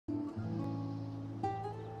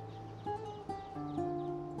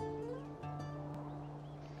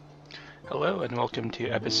Hello and welcome to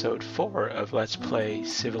episode 4 of Let's Play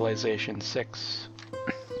Civilization 6.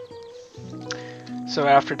 So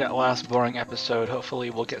after that last boring episode, hopefully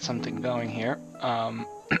we'll get something going here. I'm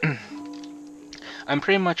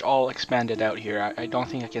pretty much all expanded out here. I don't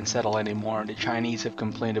think I can settle anymore. The Chinese have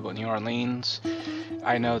complained about New Orleans.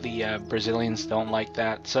 I know the Brazilians don't like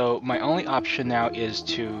that. So my only option now is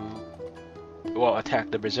to, well, attack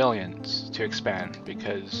the Brazilians to expand,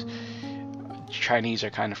 because Chinese are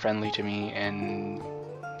kind of friendly to me, and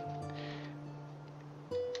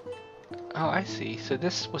oh, I see. So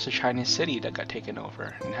this was a Chinese city that got taken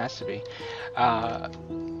over. It has to be.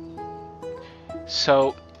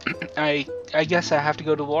 So I guess I have to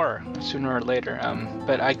go to war sooner or later.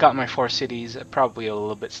 But I got my 4 cities, probably a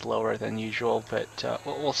little bit slower than usual, but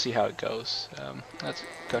we'll see how it goes. Let's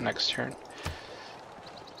go next turn.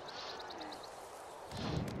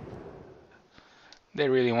 They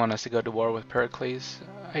really want us to go to war with Pericles.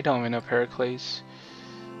 I don't even know Pericles.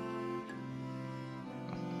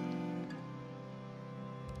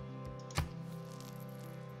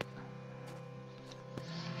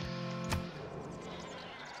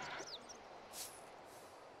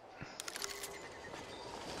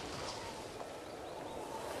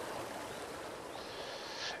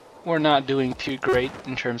 We're not doing too great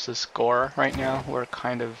in terms of score right now. We're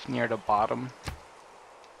kind of near the bottom.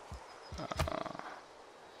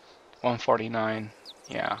 149,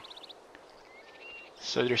 yeah.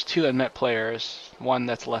 So there's 2 unmet players, one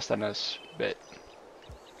that's less than us, but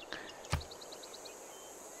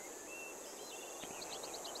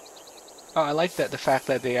oh, I like that, the fact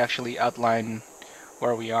that they actually outline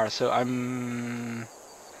where we are. So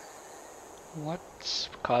what's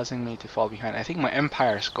causing me to fall behind? I think my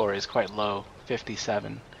empire score is quite low,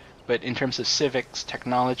 57. But in terms of civics,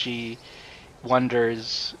 technology,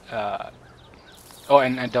 wonders, oh,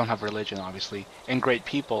 and I don't have religion, obviously, and great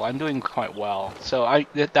people, I'm doing quite well. So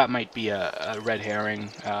that might be a red herring.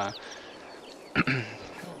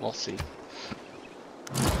 We'll see.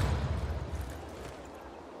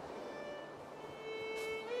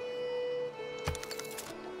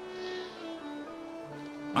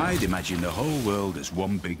 I'd imagine the whole world as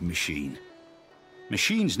one big machine.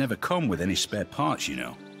 Machines never come with any spare parts, you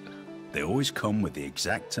know. They always come with the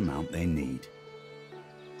exact amount they need.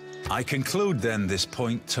 I conclude then this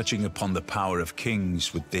point touching upon the power of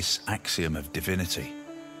kings with this axiom of divinity.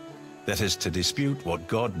 That is, to dispute what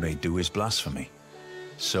God may do is blasphemy.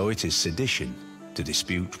 So it is sedition to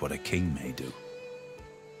dispute what a king may do.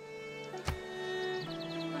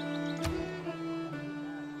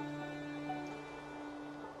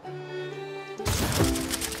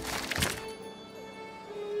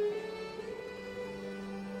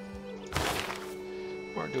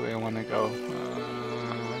 Where do I want to go?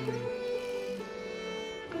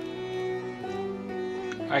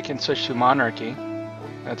 I can switch to monarchy.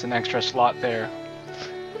 That's an extra slot there.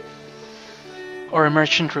 Or a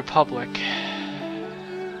merchant republic.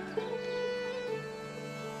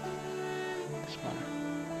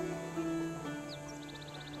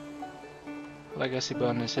 Legacy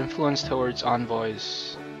bonus. Influence towards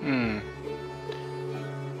envoys. So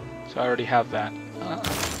I already have that.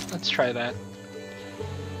 Let's try that.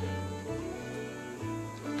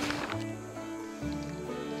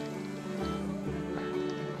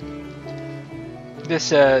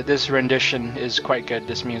 This rendition is quite good,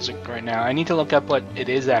 this music right now. I need to look up what it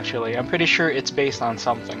is actually. I'm pretty sure it's based on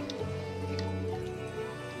something.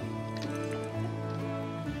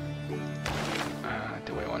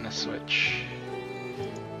 Do I want to switch?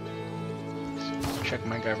 Let's check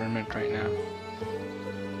my government right now.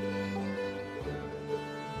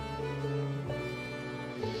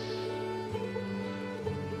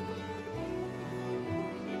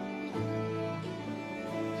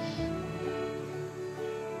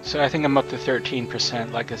 So I think I'm up to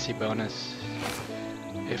 13% legacy bonus.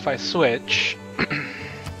 If I switch...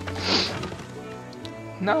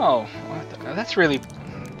 No! That's really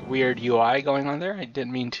weird UI going on there. I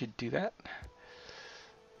didn't mean to do that.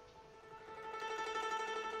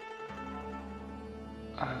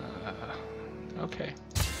 Okay.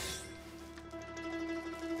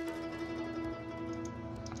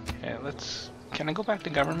 Okay, let's... Can I go back to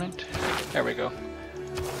government? There we go.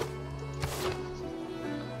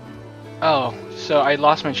 Oh, so I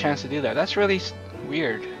lost my chance to do that. That's really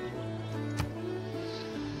weird.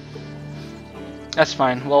 That's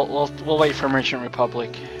fine. We'll wait for Merchant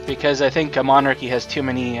Republic, because I think a monarchy has too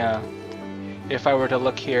many. If I were to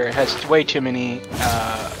look here, it has way too many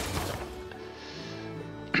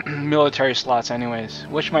military slots, anyways.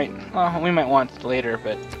 Which we might want later,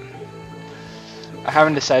 but I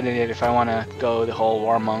haven't decided yet if I want to go the whole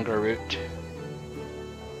warmonger route.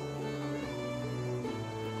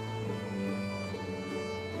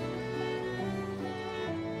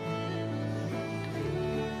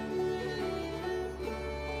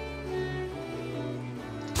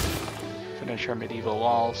 finish our medieval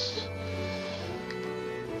walls.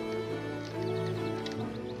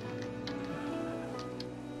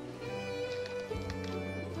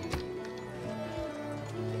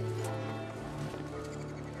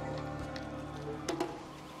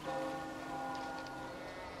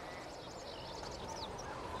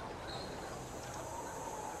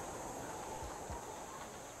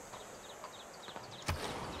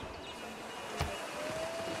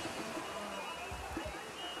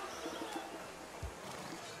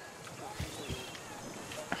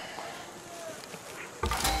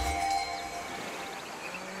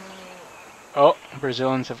 Oh,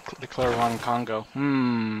 Brazilians have declared war on Congo.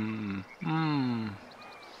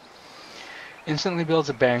 Instantly builds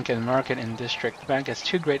a bank and market in district. The bank has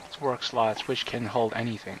 2 great work slots which can hold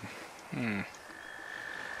anything.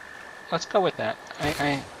 Let's go with that.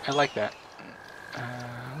 I like that.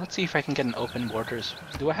 Let's see if I can get an open borders.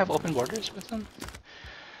 Do I have open borders with them?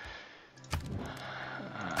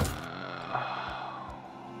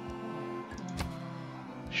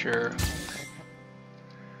 Sure.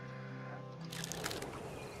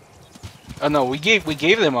 Oh no, we gave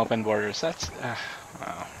them open borders. That's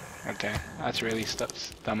wow. Okay, that's really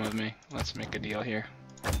dumb of me. Let's make a deal here.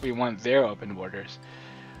 We want their open borders.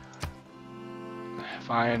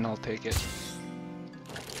 Fine, I'll take it.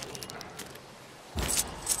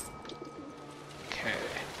 Okay,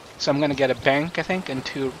 so I'm gonna get a bank, I think, and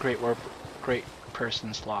 2 great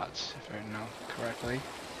person slots, if I know correctly.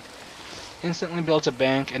 Instantly builds a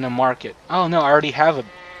bank and a market. Oh no, I already have a.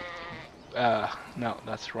 No,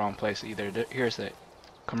 that's the wrong place either. Here's the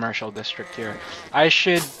commercial district here. I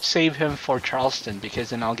should save him for Charleston because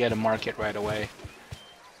then I'll get a market right away.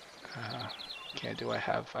 Okay,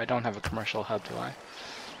 I don't have a commercial hub, do I?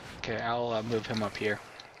 Okay, I'll move him up here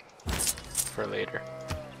for later.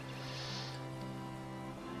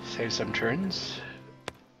 Save some turns.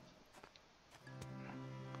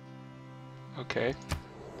 Okay.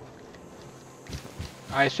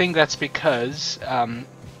 I think that's because,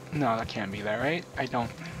 no, that can't be that, right? I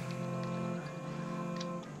don't...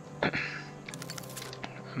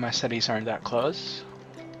 My cities aren't that close.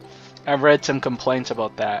 I've read some complaints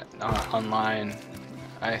about that online.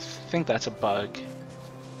 I think that's a bug.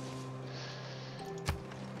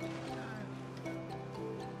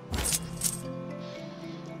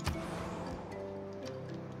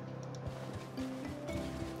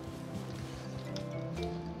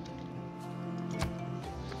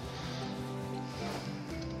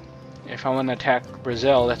 If I want to attack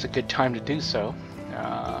Brazil, that's a good time to do so.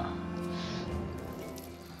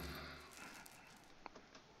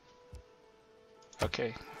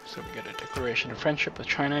 Okay, so we get a declaration of friendship with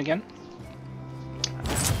China again.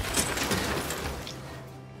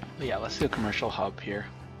 But yeah, let's do a commercial hub here.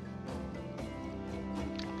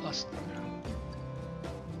 Plus,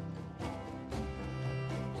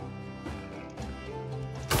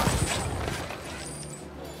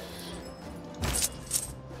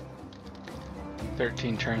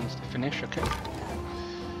 $13 turns to finish, okay.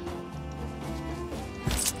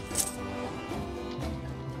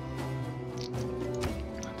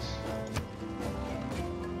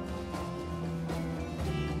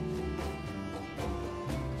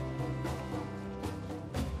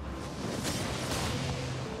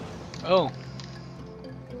 Oh.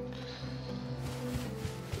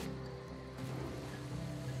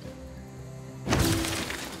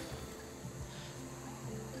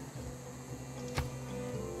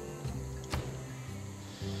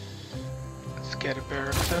 Let's get a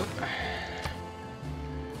barracks out.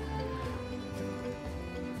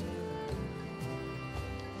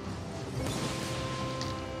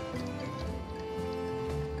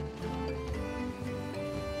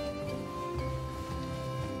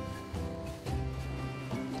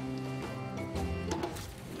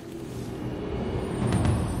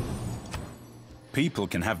 People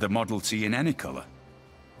can have the Model T in any color,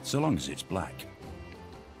 so long as it's black.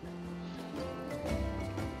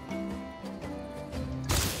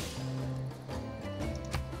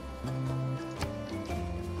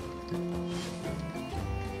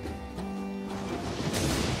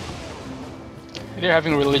 They're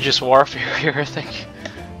having religious warfare here, I think.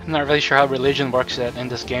 I'm not really sure how religion works in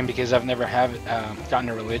this game because I've never gotten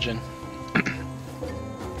a religion.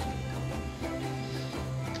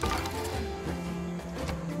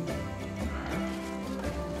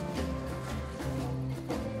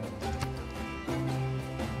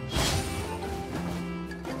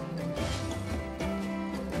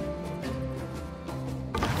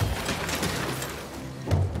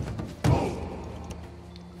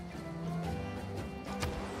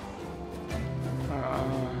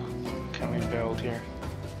 Can we build here?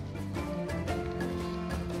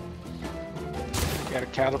 Get a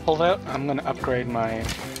catapult out. I'm gonna upgrade my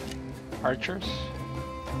archers.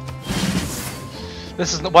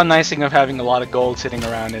 This is the one nice thing of having a lot of gold sitting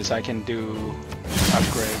around is I can do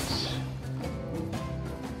upgrades.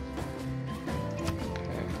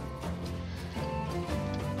 Okay.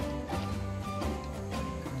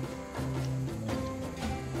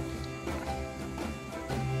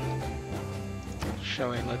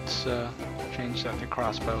 Shall we? Let's change that to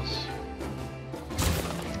crossbows.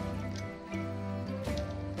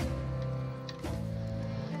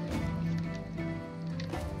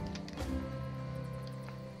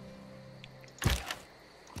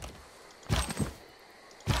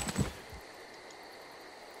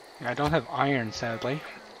 I don't have iron, sadly.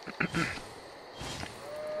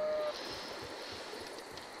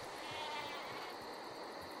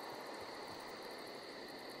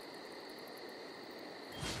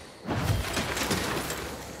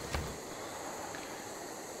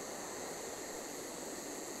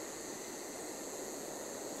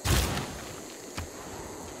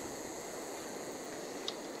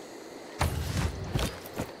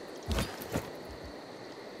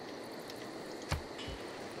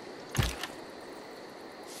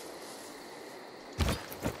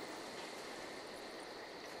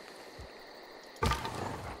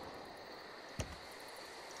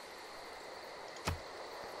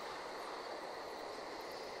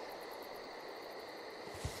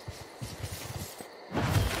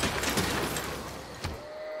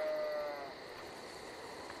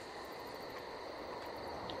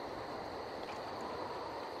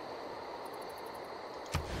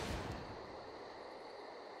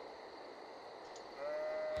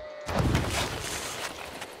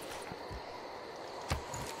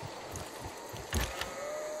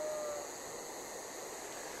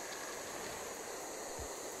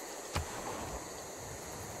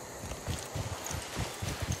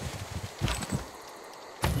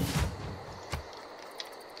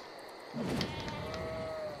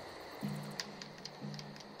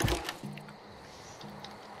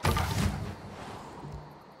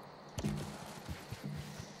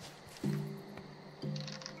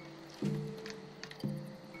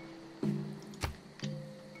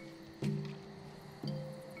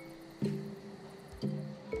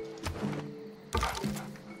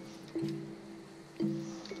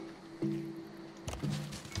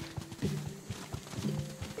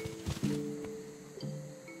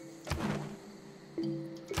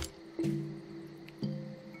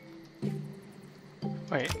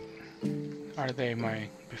 Wait, are they my...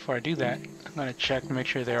 Before I do that, I'm gonna check to make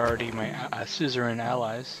sure they're already my suzerain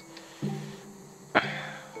allies.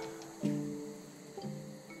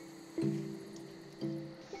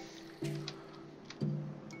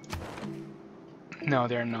 No,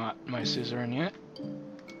 they're not my suzerain yet.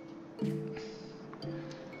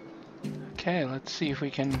 Okay, let's see if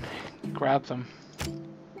we can grab them.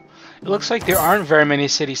 It looks like there aren't very many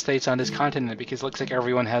city-states on this continent because it looks like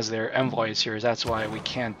everyone has their envoys here. That's why we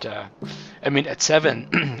can't... I mean, at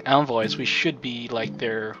 7 envoys, we should be like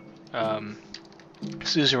their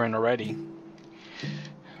suzerain already.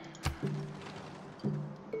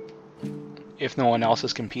 If no one else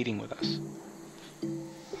is competing with us.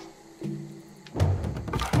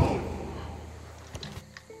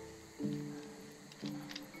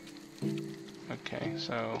 Okay,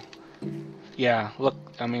 so... Yeah, look,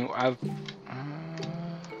 I mean, I've...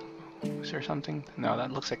 is there something? No,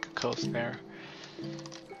 that looks like a coast there.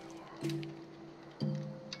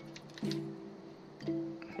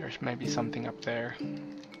 There's maybe something up there.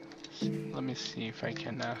 Let me see if I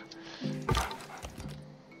can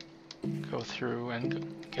go through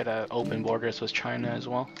and get open borders with China as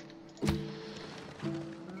well.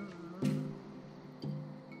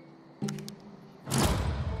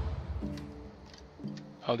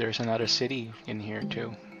 Oh, there's another city in here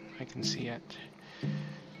too. I can see it.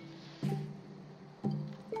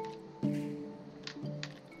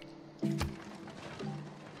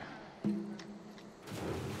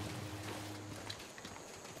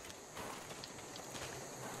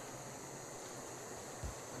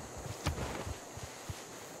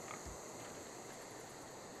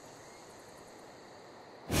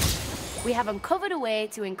 We have uncovered a way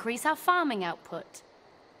to increase our farming output.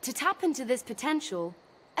 To tap into this potential,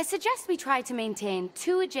 I suggest we try to maintain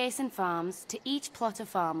 2 adjacent farms to each plot of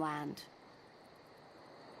farmland.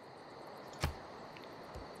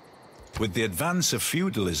 With the advance of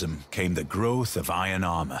feudalism came the growth of iron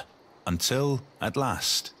armor, until, at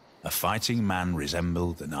last, a fighting man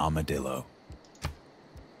resembled an armadillo.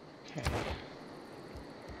 Okay.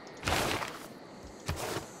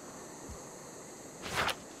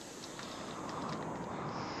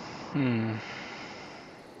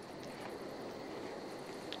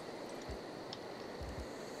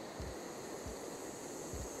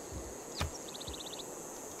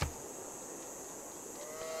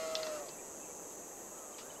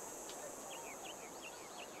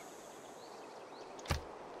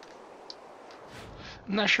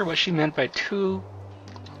 I'm not sure what she meant by two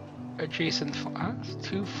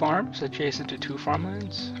farms adjacent to two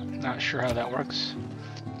farmlands. Not sure how that works.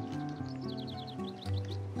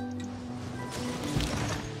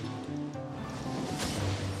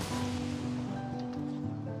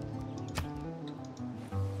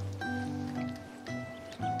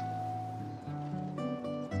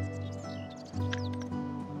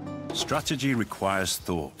 Strategy requires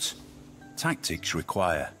thought. Tactics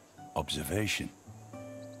require observation.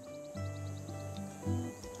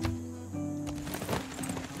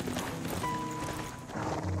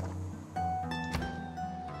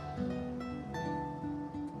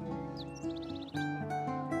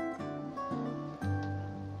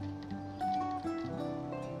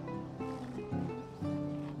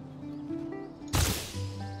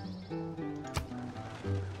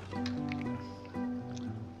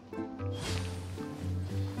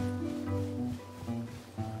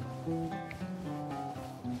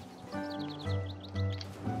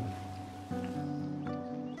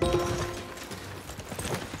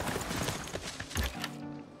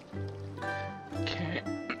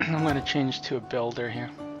 I'm going to change to a builder here.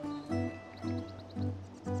 I'm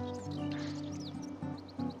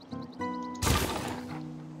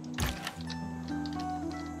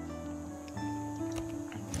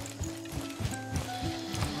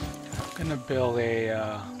going to build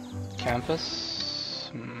a campus.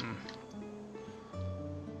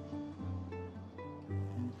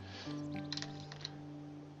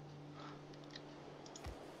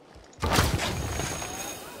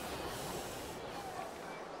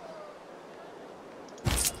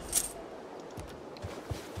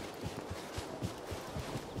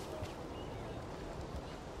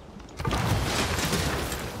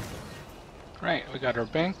 Right, we got our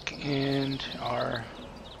bank and our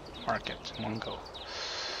market in one go.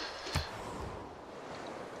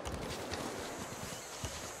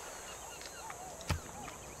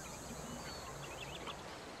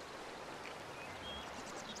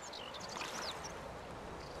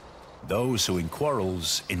 Those who in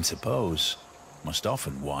quarrels interpose must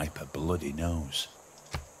often wipe a bloody nose.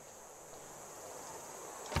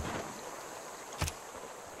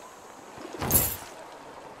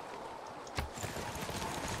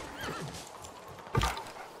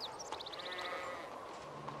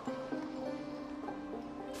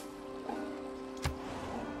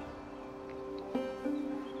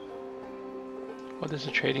 What does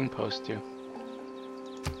a trading post do?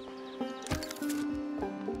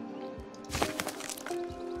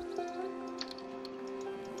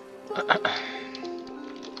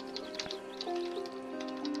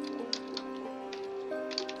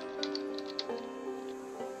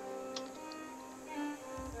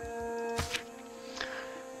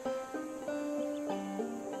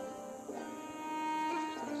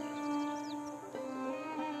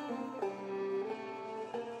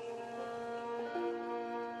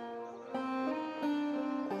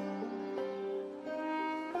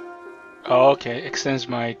 Oh, okay, extends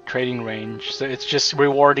my trading range, so it's just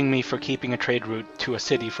rewarding me for keeping a trade route to a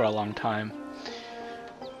city for a long time.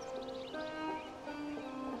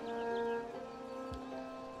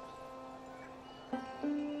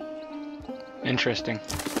 Interesting.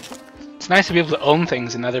 It's nice to be able to own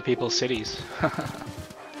things in other people's cities.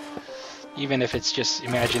 Even if it's just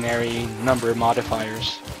imaginary number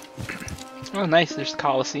modifiers. Oh nice, there's the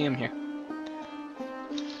Colosseum here.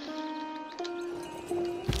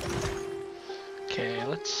 Okay,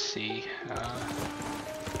 let's see.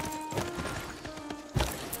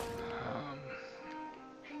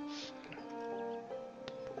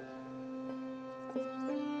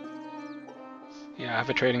 Yeah, I have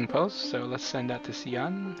a trading post, so let's send that to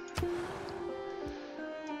Xi'an.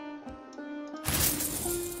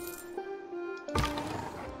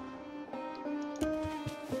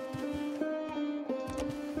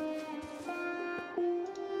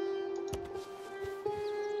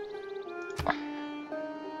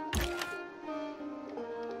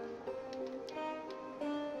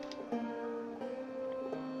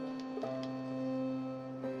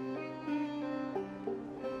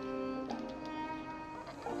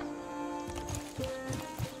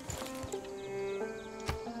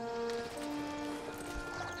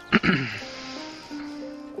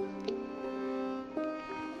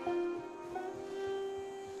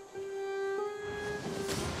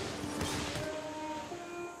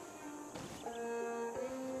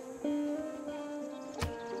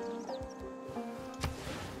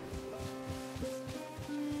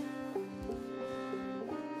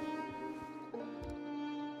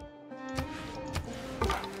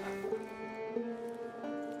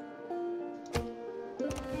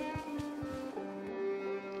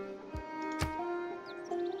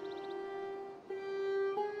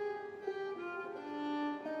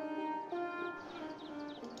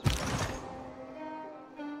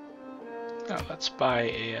 Now let's buy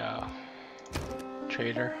a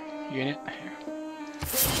trader unit here.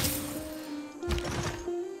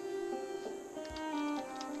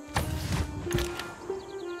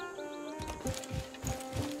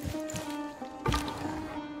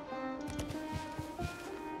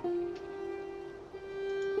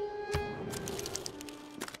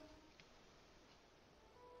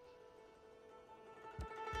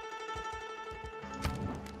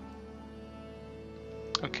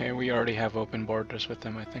 Okay, we already have open borders with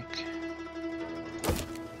them, I think.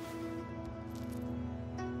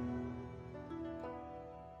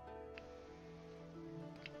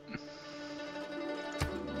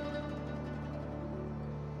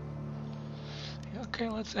 Okay,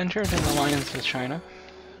 let's enter an alliance with China.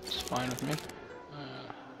 It's fine with me.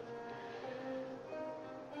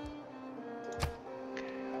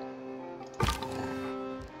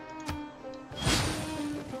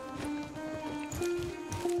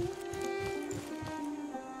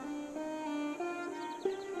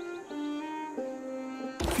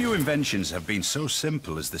 Few inventions have been so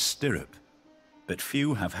simple as the stirrup, but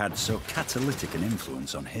few have had so catalytic an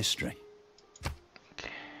influence on history.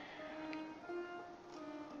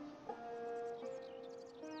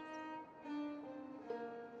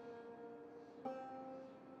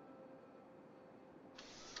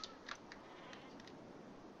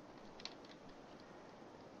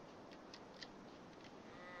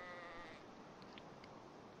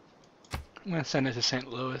 I'm gonna send it to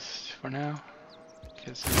St. Louis for now,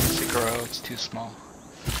 because it needs to grow, it's too small.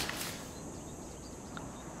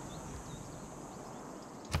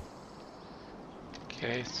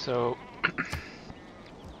 Okay, so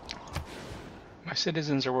my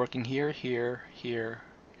citizens are working here, here, here,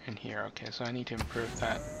 and here. Okay, so I need to improve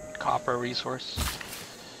that copper resource.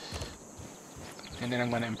 And then I'm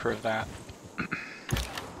going to improve that.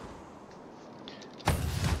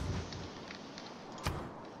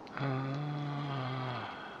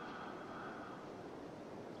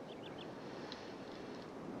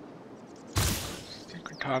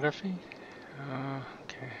 Cartography?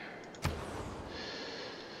 Okay.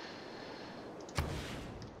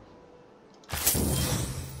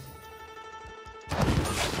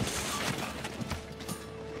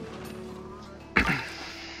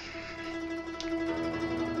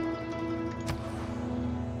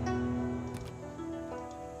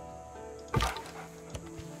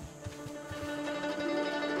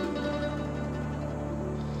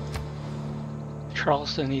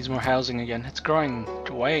 Charleston needs more housing again. It's growing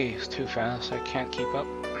way too fast. I can't keep up.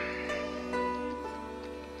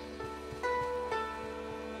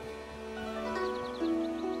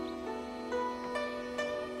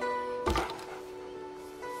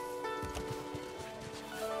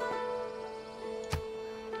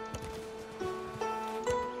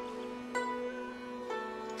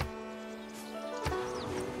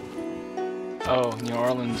 Oh, New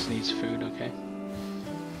Orleans needs food, okay.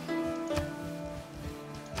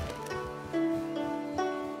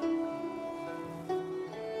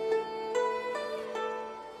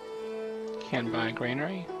 Can't buy a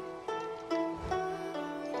granary.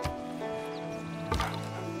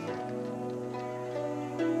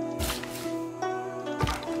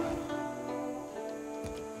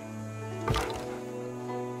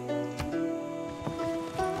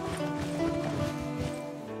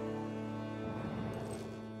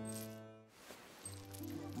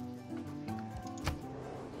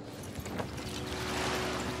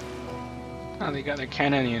 Oh, they got their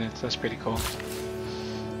cannon units, that's pretty cool.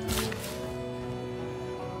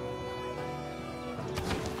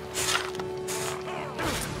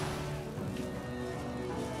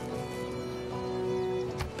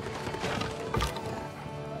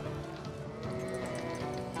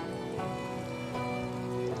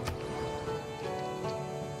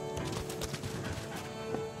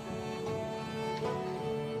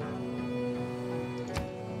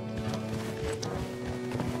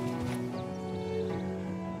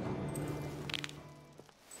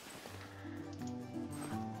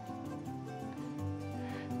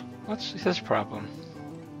 What's his problem?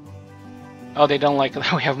 Oh, they don't like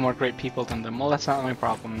that we have more great people than them. Well, that's not my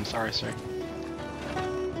problem. I'm sorry, sir.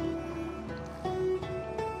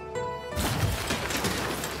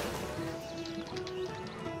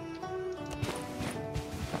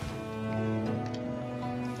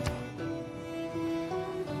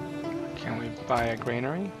 Can we buy a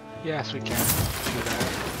granary? Yes, we can do that.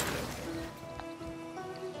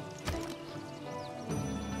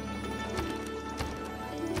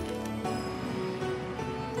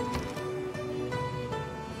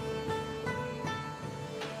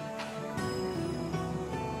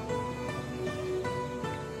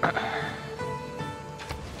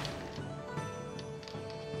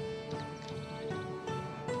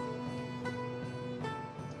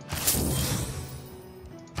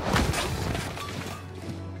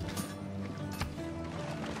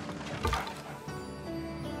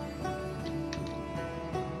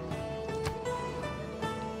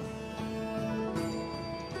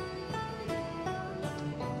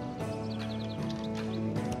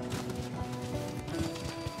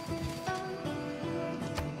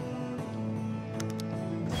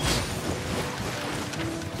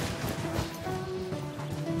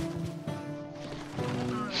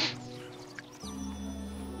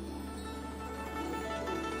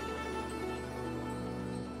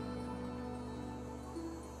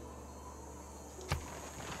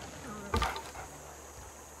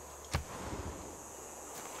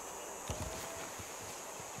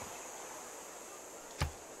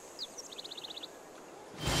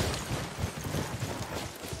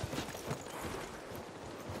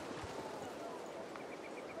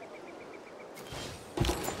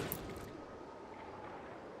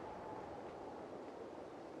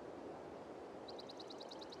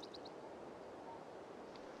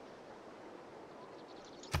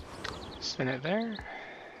 Spin it there.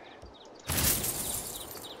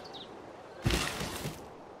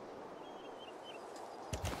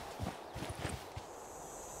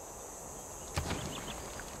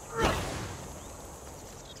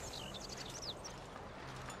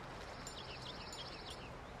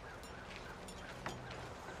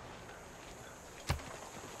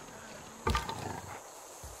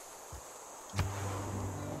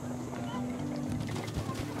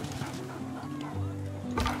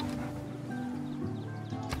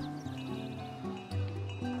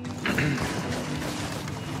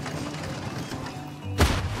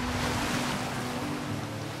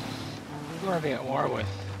 Who are they at war with?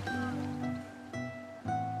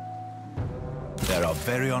 There are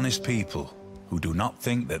very honest people who do not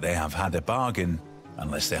think that they have had a bargain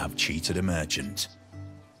unless they have cheated a merchant.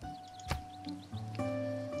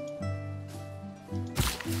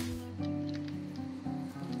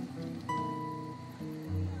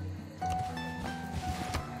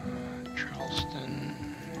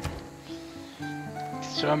 Charleston.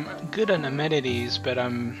 So I'm good on amenities, but I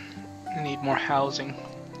need more housing.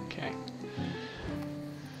 Okay.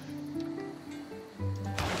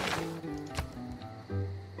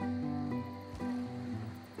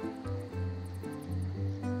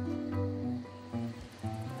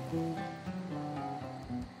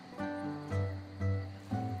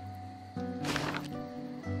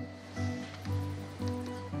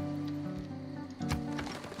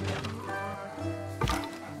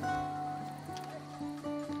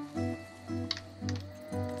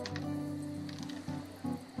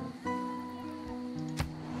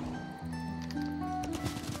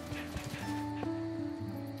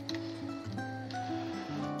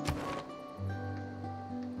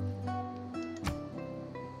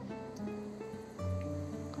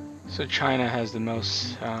 So China has the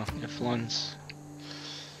most influence.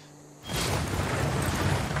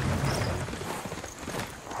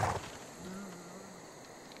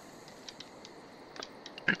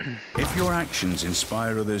 If your actions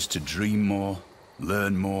inspire others to dream more,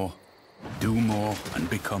 learn more, do more, and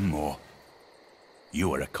become more,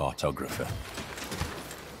 you are a cartographer.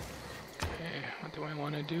 Okay, what do I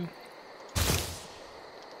want to do?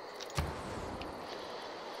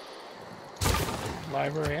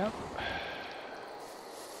 Library up.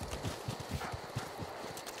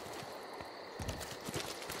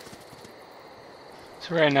 It's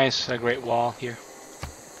a very nice Great Wall here.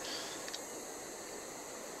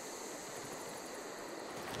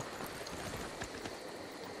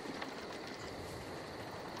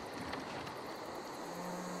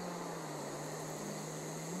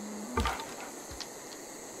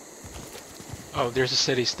 Oh, there's a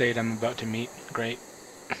city-state I'm about to meet. Great.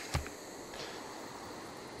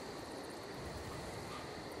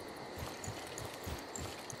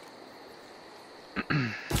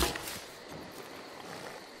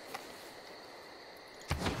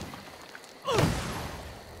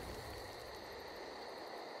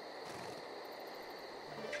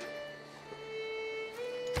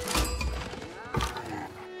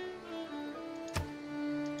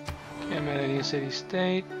 Okay, I'm at a new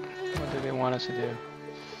city-state. What do they want us to do?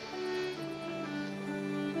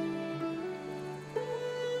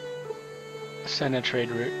 Send a trade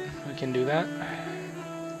route. We can do that.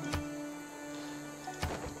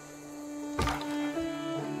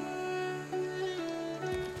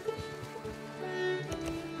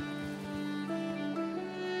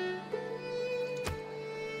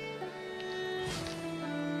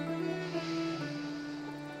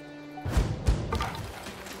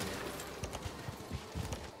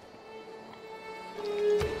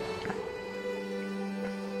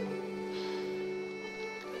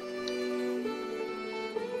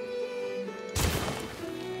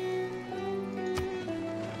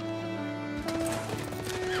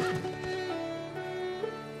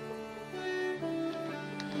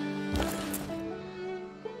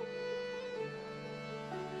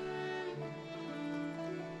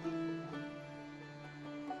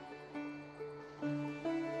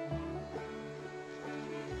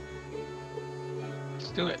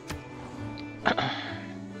 Let's do it.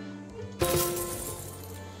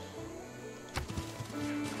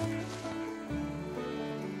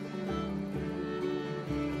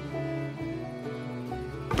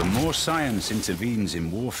 The more science intervenes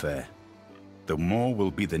in warfare, the more will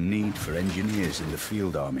be the need for engineers in the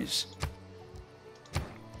field armies.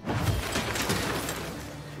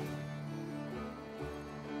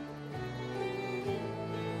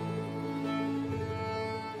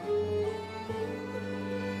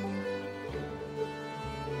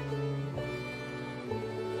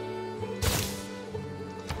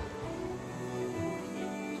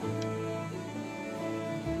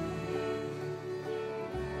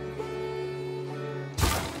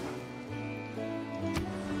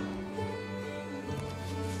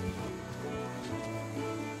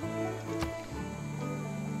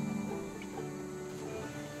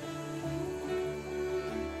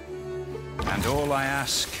 And all I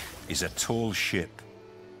ask is a tall ship.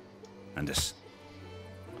 And a...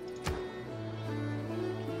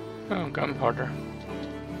 Oh, gunpowder.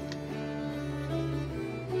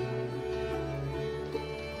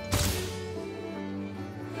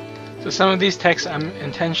 So some of these texts I'm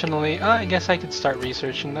intentionally... I guess I could start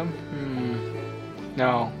researching them.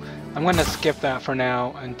 No. I'm gonna skip that for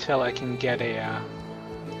now until I can get a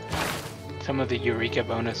some of the Eureka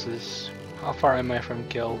bonuses. How far am I from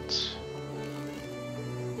guilds?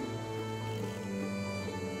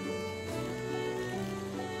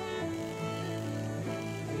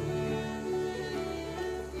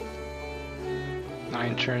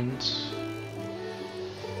 Nine turns.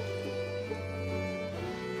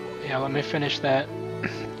 Yeah, let me finish that.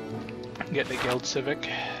 Get the guild civic.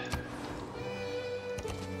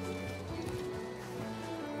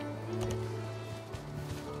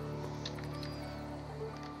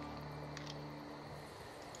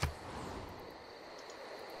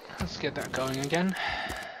 Let's get that going again.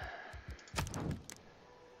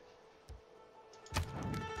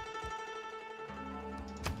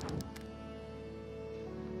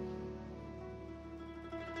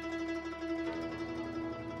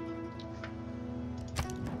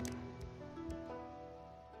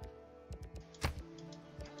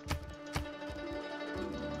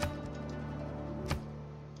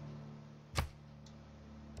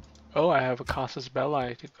 Oh, I have a Casus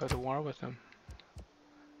Belli to go to war with him.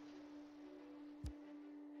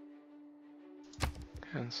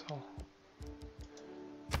 Cancel.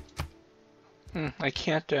 I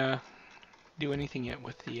can't do anything yet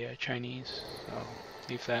with the Chinese, so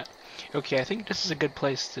leave that. Okay, I think this is a good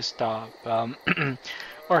place to stop.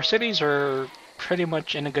 Our cities are pretty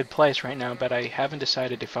much in a good place right now, but I haven't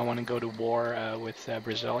decided if I want to go to war with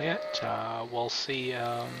Brazil yet. We'll see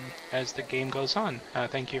as the game goes on.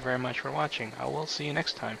 Thank you very much for watching. I will see you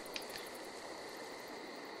next time.